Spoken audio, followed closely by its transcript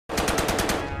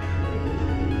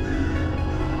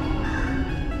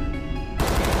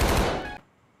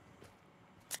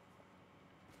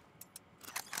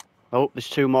Oh, there's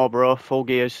two more, bro. Full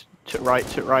gears. To right,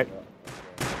 to right.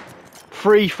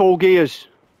 3 full gears.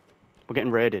 We're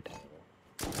getting raided.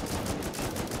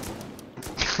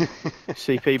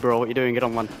 CP, bro, what you doing? Get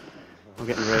on, man. We're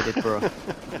getting raided, bro.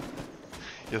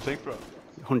 You think, bro?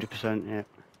 100%, yeah.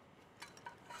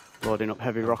 Loading up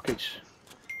heavy rockets.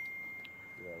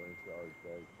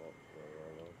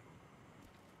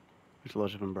 There's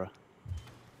loads of them, bro.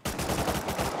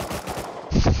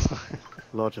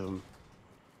 Loads of them.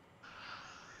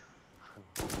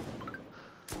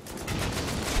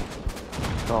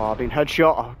 Oh, I've been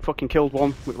headshot. I fucking killed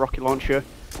one with rocket launcher.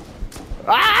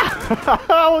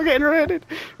 Ah! We're getting raided.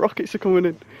 Rockets are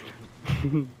coming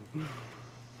in.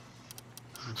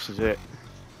 This is it.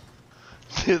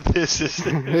 This is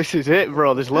it. This is it,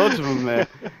 bro. There's loads of them there.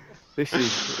 This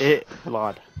is it,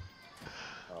 lad.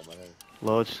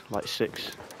 Loads, like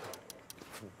 6.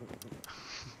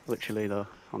 Literally, though,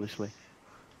 honestly.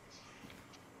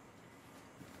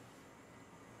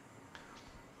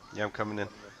 Yeah, I'm coming in.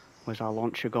 Where's our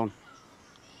launcher gone?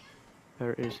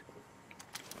 There it is.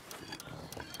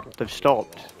 They've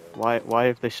stopped. Why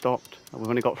have they stopped? We've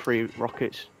only got 3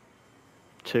 rockets.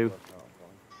 2.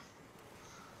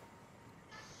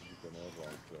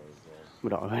 We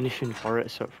don't have anything for it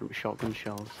except from shotgun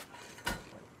shells.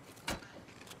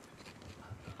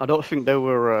 I don't think they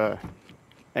were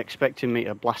expecting me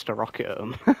to blast a rocket at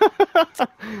them.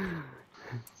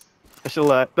 They're still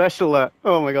there. They're still there.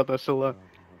 Oh my god, they're still there.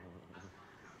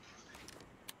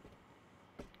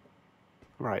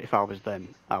 Right, if I was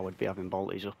them, I would be having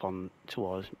bolties up on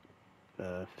towards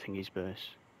Thingy's base.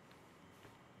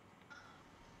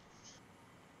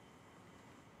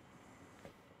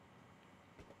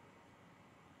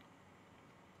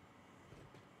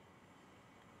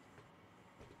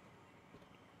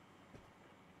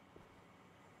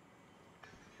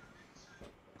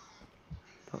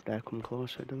 Don't dare come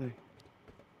closer, do they?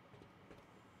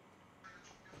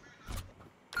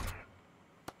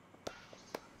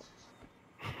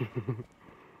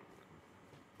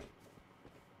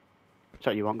 Is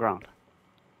that you on ground?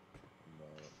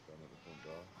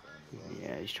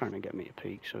 Yeah, he's trying to get me to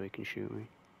peek so he can shoot me.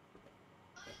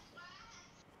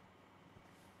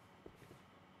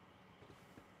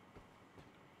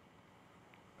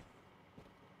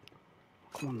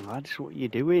 Come on, lads, what are you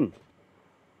doing?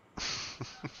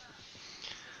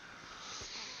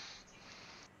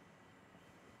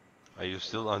 Are you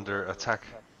still under attack?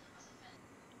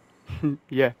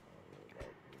 Yeah.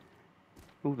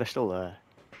 Oh, they're still there.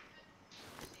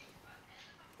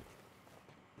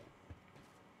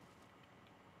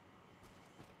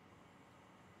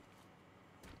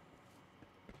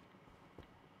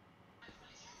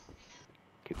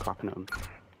 Keep clapping at them.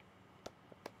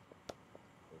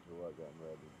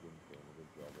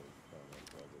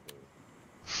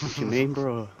 What do you mean,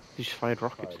 bro? They just fired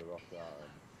rockets.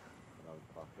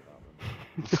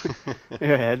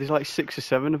 Yeah, there's like 6 or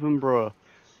 7 of them, bro.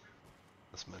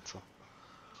 That's mental.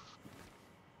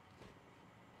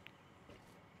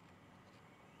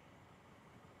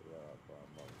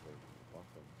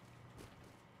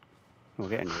 We're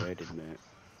getting raided, mate.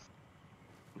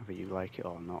 Whether you like it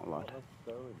or not, lad.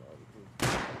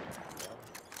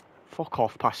 Fuck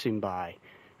off, passing by.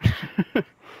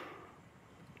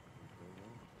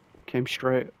 Came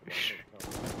straight.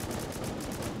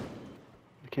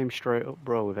 Came straight up,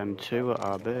 bro, with M2 at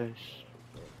our base.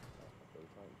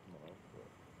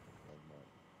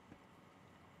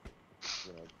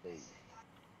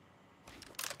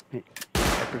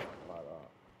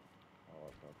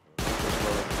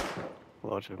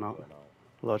 Loads of them out.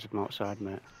 Loads of them outside,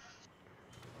 mate.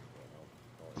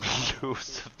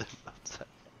 Loads of them outside.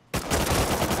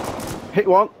 Hit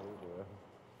one.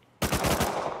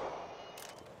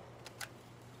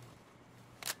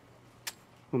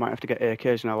 We might have to get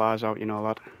AKs and LRs out, you know,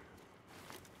 lad.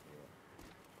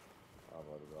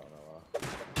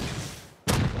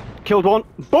 Killed one.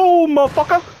 Boom,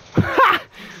 motherfucker!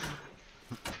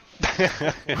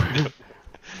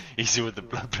 Easy with the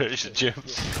blood pressure, Jim.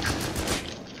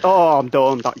 Oh, I'm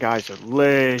done. That guy's a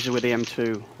laser with the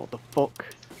M2. What the fuck?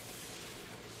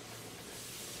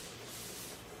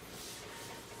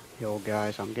 Yo,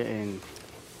 guys, I'm getting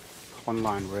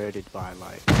online raided by,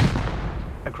 like,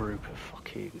 a group of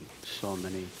fucking so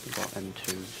many. They've got M2s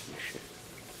and shit.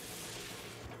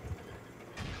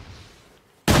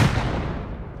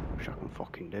 Which I can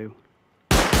fucking do.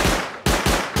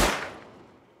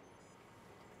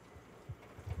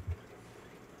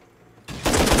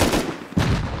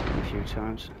 A few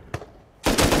times.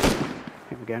 Hit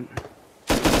him again.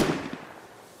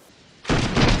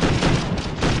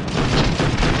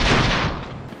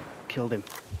 Killed him.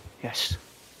 Yes.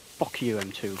 Fuck you,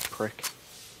 M2 prick.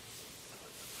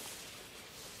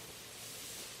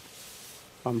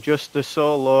 I'm just a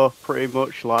solo, pretty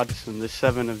much, lads, and there's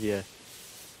 7 of you.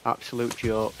 Absolute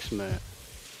jokes, mate.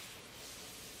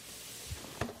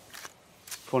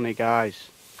 Funny guys.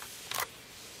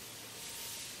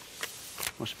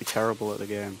 Must be terrible at the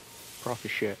game. Proper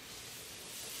shit.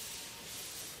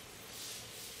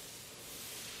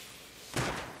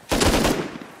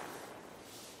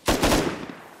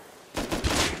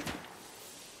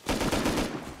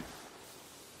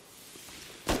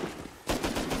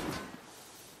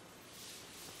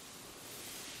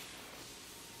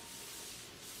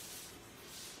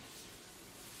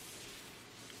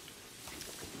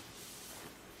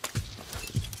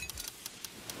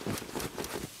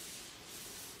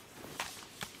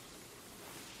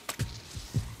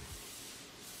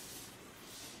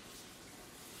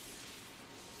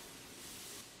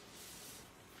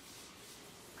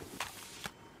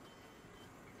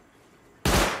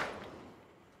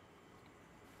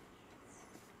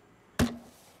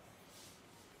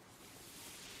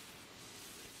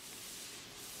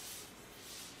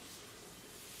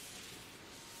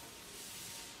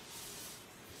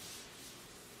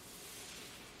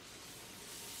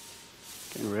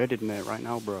 Getting raided, mate, right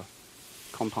now, bro.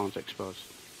 Compound's exposed.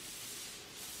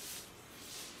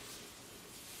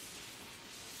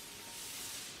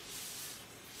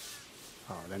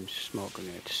 Oh, them smoke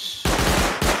grenades.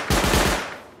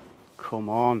 Come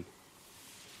on.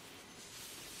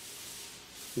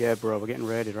 Yeah, bro, we're getting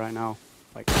raided right now.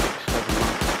 Like 6, 7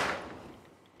 man.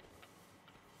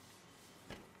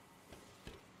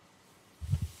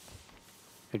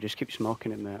 They just keep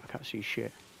smoking it, mate. I can't see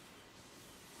shit.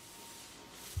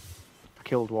 I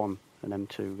killed one, an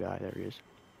M2 guy. There he is.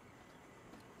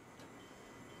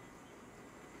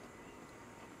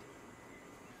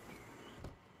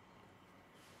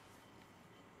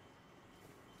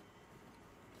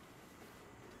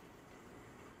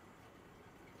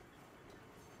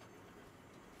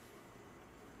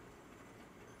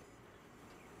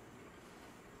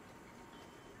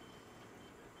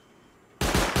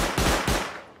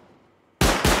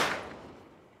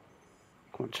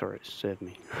 Come on, sorry, save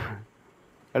me.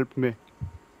 Help me.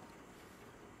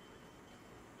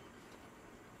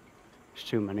 There's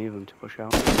too many of them to push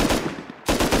out.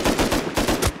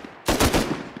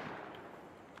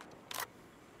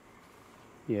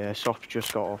 Yeah, Soft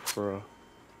just got off for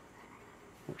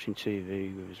watching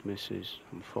TV with his missus.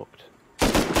 I'm fucked.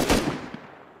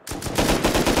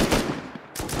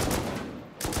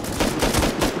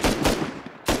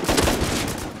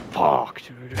 Fuck,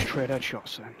 dude, just trade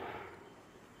headshots then.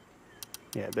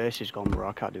 Yeah, base is gone, bro.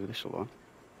 I can't do this alone.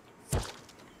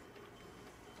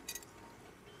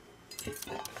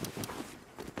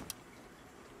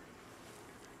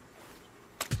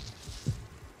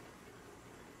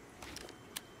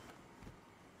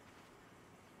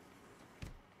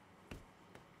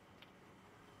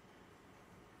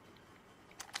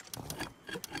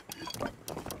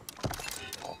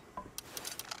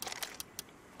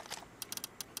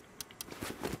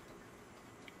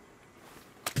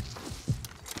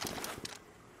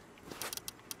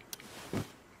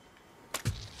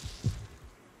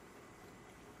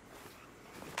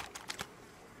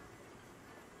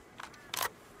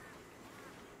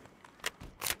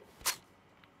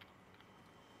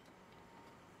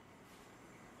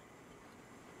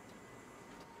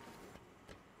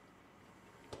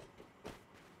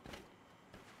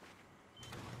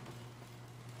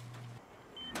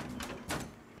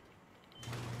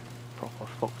 Proper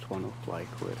fucked one up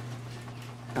like with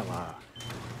LR.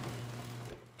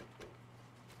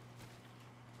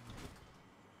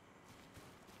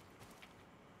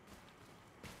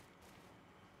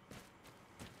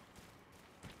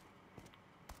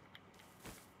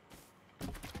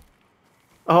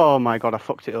 Oh my god, I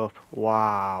fucked it up.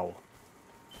 Wow.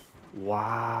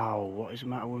 Wow, what is the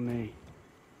matter with me?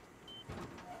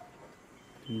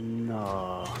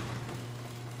 No.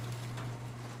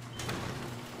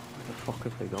 Where the fuck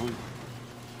have they gone?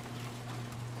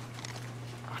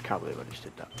 I can't believe I just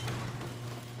did that.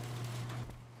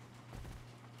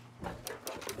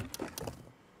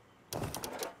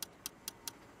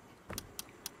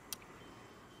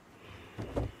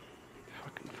 If I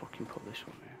can fucking put this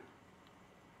one here.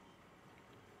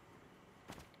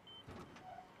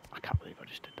 I can't believe I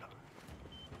just did that.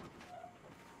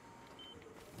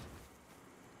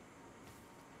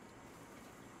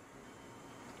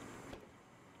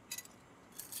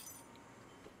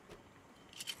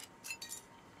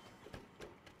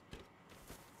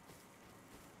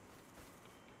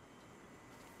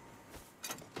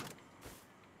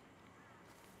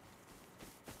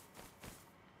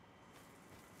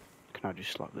 Can I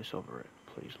just slap this over it?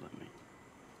 Please let me.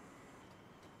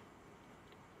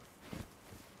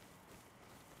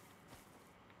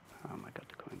 Oh my god,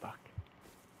 they're coming back.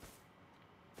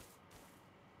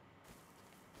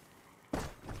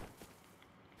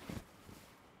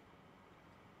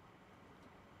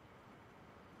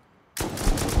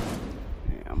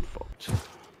 Yeah, I'm fucked.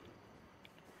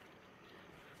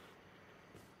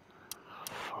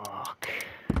 Fuck.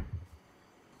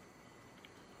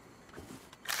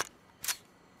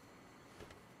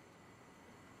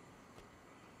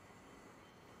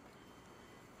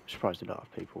 Surprised they don't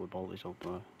have people with bolties up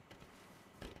there.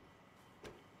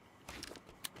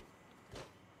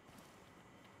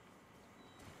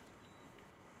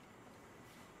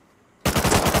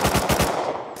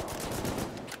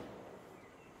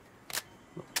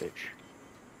 Little bitch.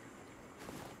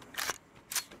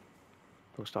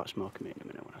 They'll start smoking me in a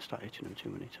minute when I start hitting them too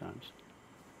many times.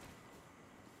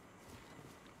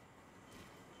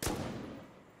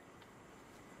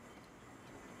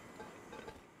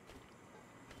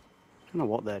 I don't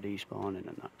know what they're despawning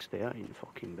and that, 'cause they are in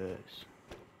fucking base.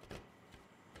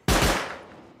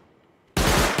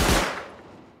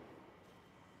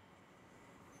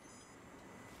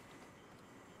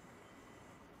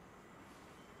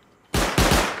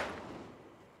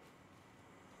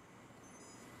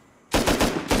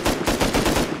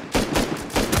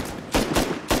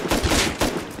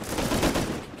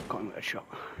 Got him with a shot.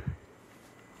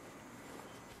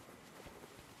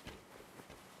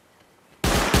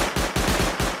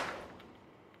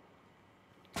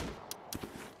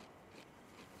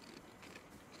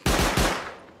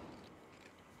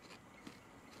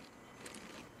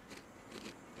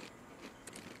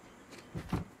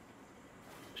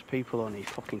 People only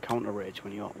fucking counter raids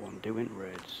when you're not one doing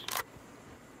raids.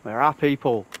 Where are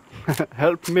people?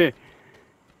 Help me!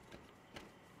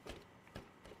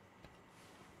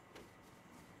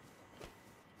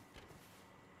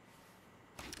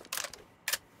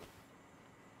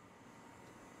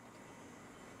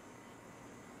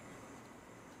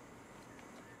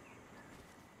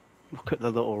 Look at the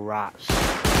little rats.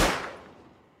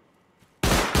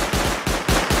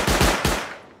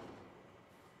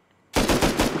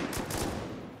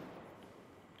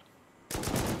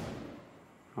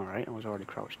 Alright, I was already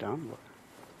crouched down, but...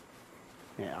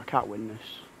 Yeah, I can't win this.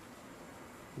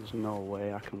 There's no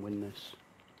way I can win this.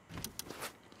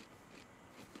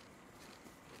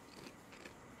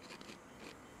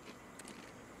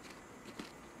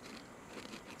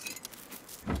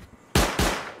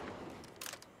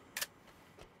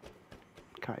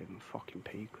 Can't even fucking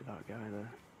peek with that guy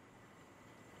there.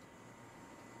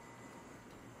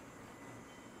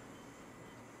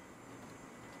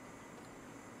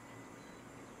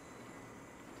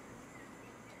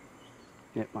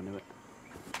 Yep, I knew it.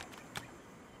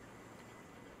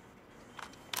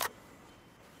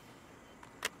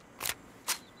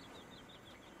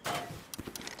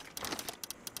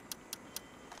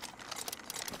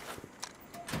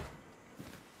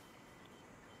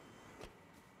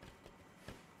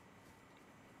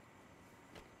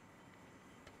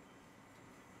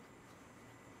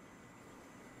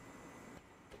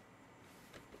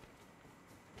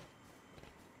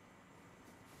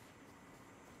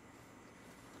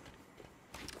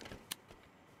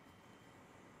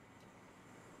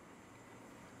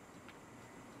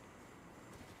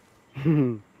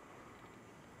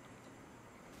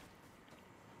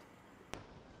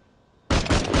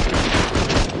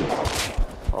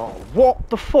 Oh, what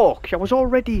the fuck? I was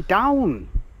already down.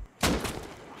 I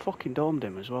fucking domed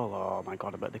him as well. Oh my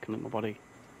god, I bet they can lick my body.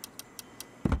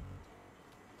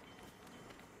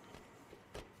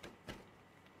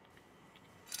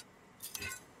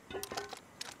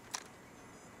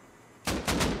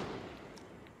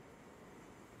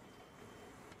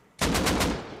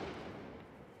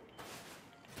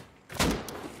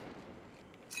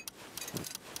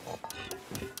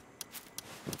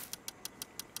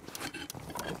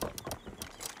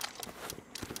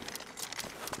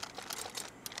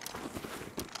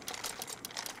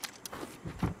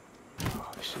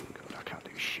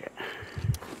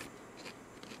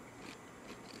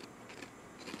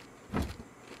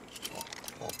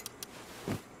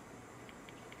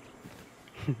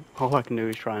 All I can do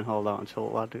is try and hold out until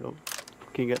the lad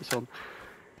fucking gets on.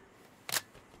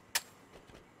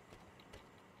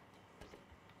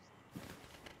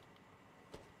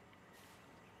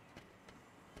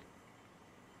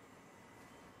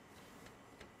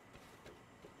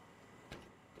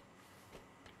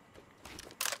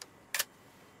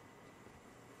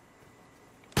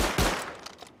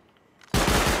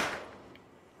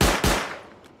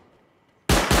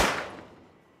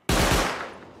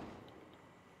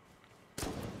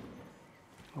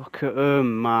 Look at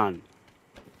him, man.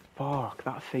 Fuck,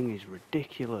 that thing is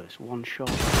ridiculous. One shot.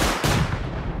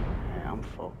 Yeah, I'm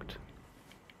fucked.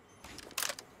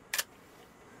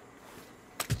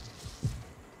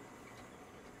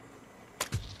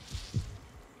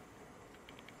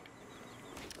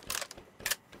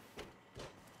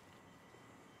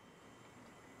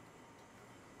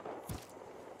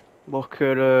 Look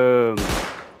at him.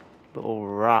 Little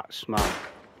rats, man.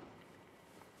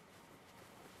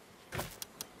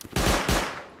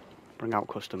 Bring out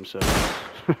custom service.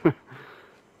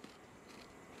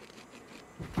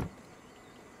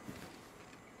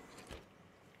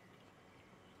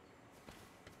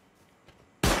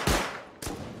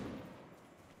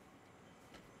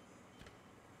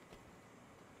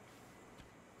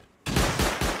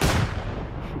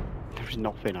 There's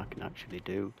nothing I can actually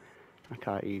do. I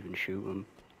can't even shoot them.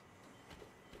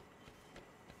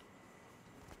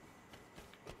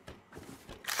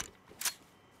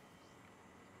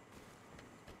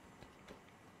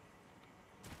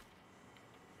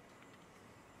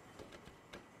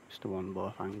 It's the one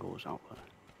both angles out there.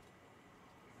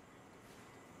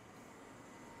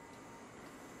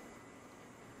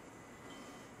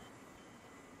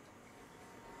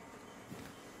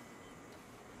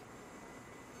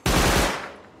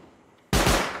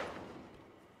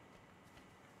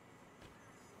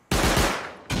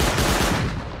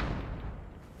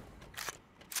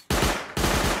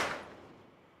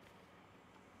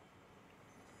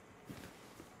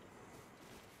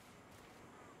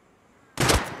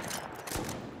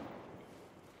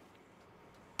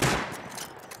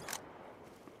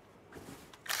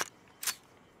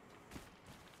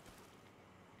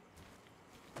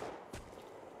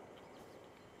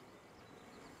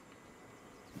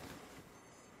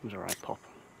 It was alright, pop.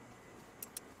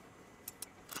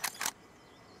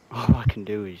 All I can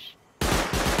do is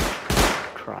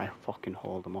try fucking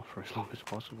hold them off for as long as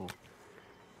possible.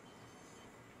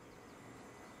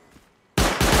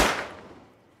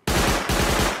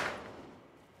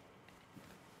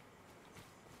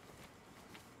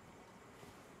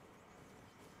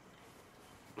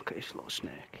 Look at this little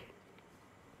snake.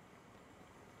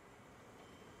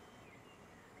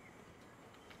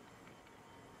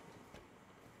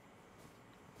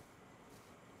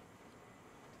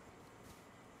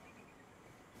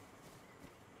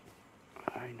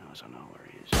 He knows I know where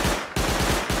he is.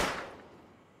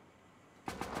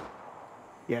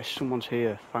 Yes, someone's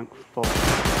here, thank fuck.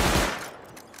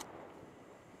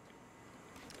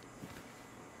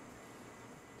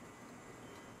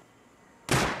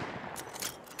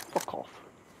 Fuck off.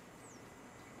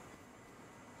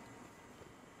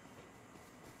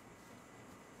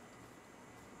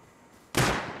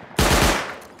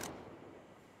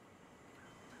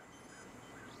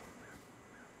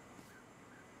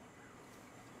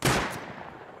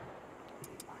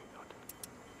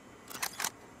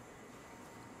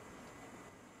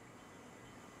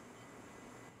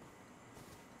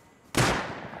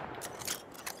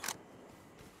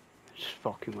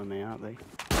 Fucking with me, aren't they?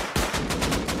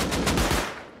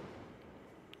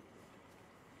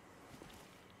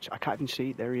 I can't even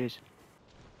see it. There he is.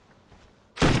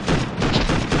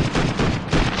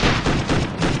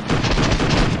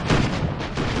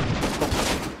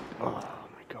 Oh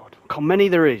my god. Look how many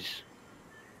there is.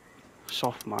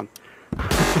 Soft, man.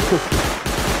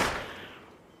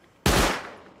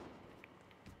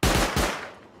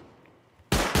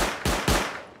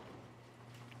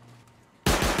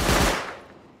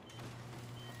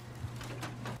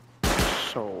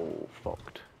 So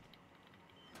fucked.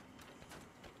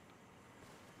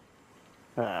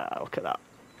 Look at that.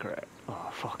 Great. Oh,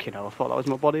 fucking hell. I thought that was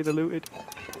my body they looted.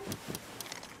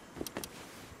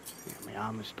 Yeah, my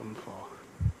arm is done for.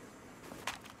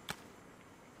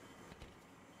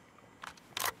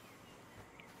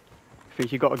 I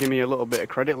think you got to give me a little bit of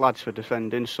credit, lads, for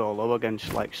defending solo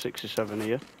against like 6 or 7 of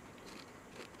you.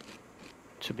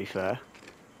 To be fair.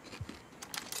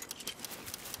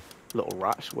 Little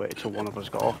rats waited till one of us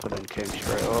got off and then came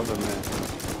straight over, mate.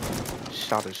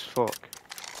 Sad as fuck,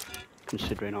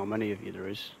 considering how many of you there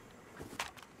is.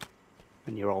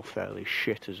 And you're all fairly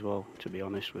shit as well, to be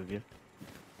honest with you.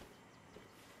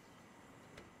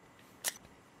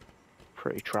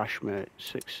 Pretty trash, mate.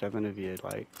 6, 7 of you,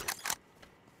 like,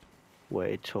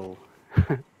 waited till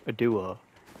a duo,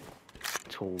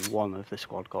 till one of the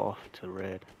squad got off to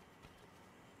raid.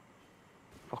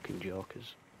 Fucking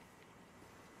jokers.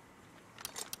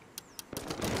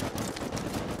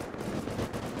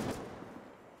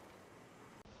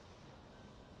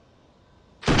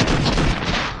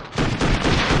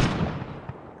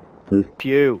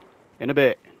 Pew, in a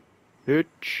bit.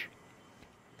 Hooch.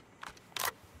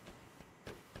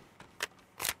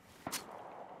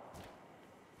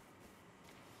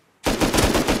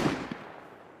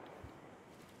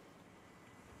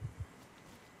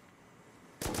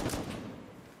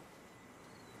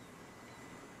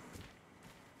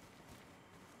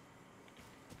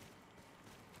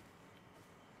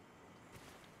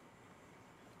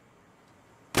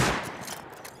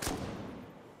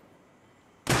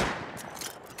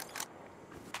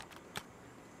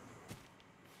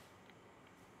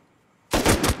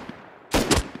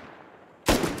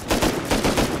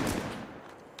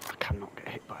 cannot get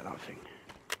hit by that thing.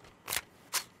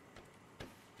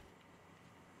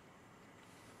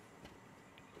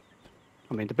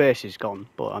 I mean, the base is gone,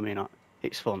 but I mean,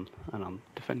 it's fun, and I'm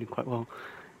defending quite well.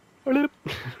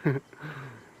 So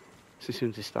as soon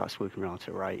as they start swooping around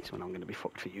to right, it's when I'm going to be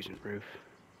fucked for using roof.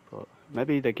 But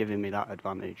maybe they're giving me that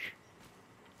advantage.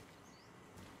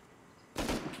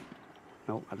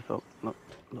 No, I thought, look,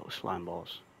 little slime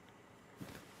balls.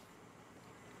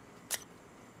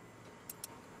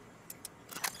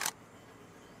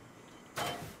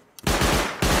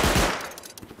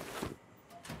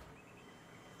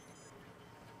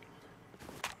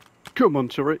 Come on,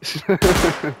 turrets.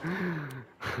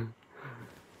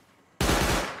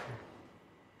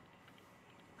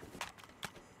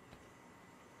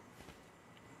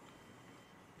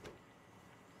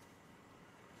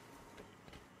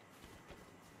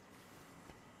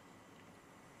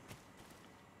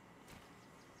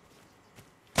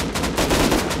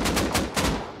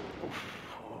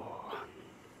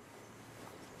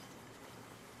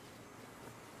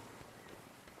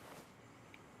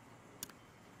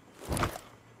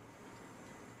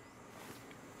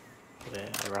 Yeah,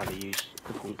 I'd rather use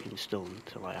the pumpkin still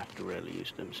until I have to really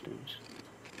use them stones.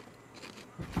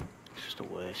 It's just a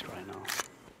waste right now.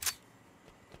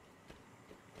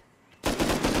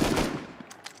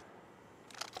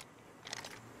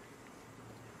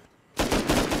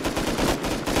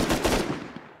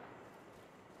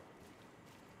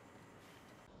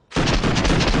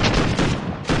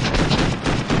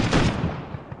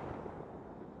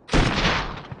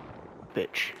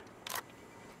 Bitch.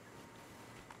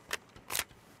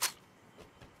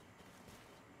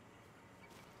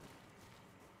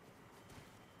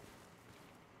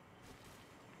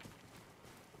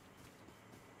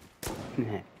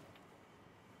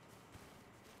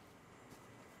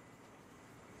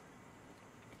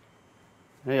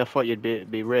 Hey, I thought you'd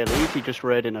be really easy just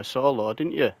raiding a solo,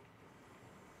 didn't you?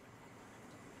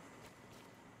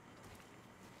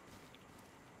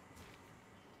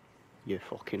 You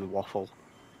fucking waffle.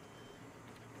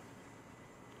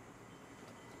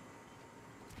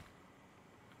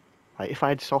 Like, if I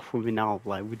had soft with me now,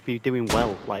 like, we'd be doing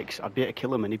well. Like, I'd be able to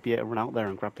kill him and he'd be able to run out there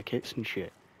and grab the kits and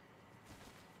shit.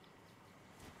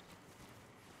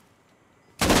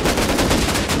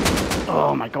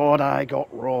 Oh my god, I got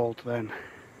rolled then.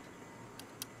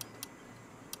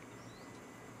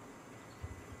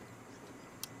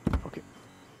 Okay.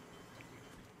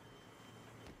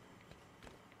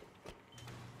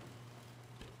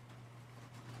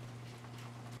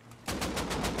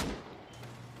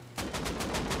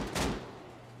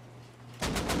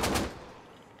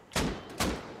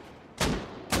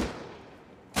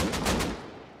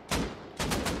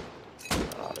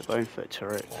 Oh, they're going for a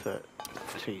turret for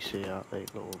TC, aren't they?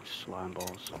 Little slime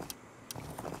balls.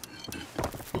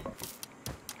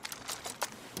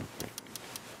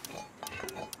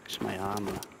 It's my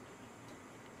armor.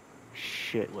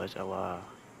 Shit, where's LR?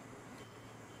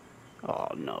 Oh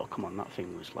no, come on, that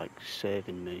thing was like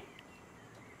saving me.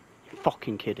 You're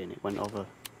fucking kidding, it went over.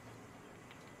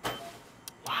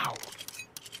 Wow.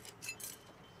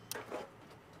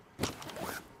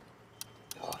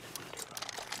 Oh, I didn't want to do that.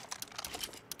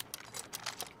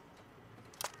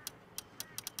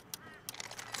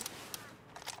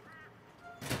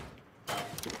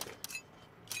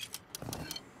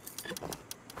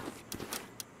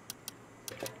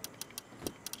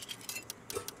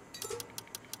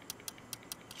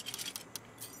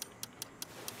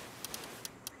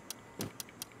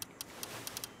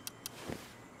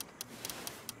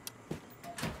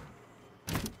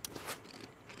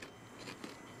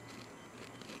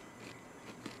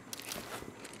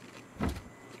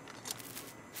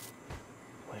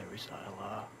 Where is that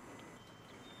LR?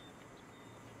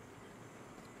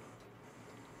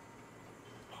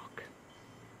 Fuck.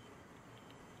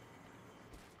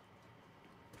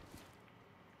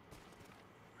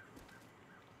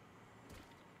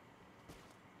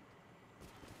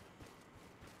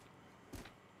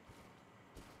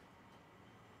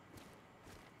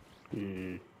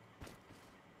 Hmm.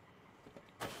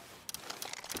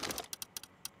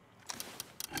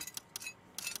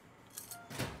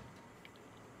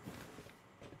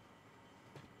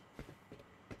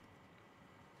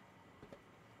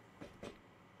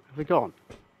 Have they gone?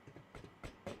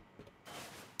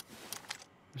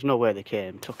 There's no way they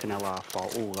came, took an LR,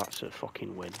 thought, oh, that's a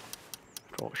fucking win.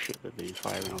 Thought shit they've been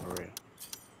firing over here.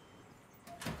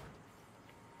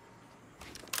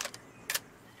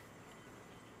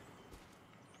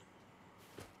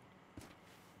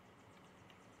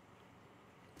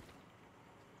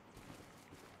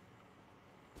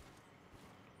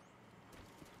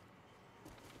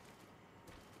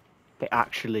 They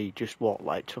actually just what,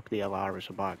 like, took the LR as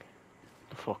a bag.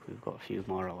 The fuck, we've got a few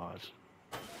more LRs.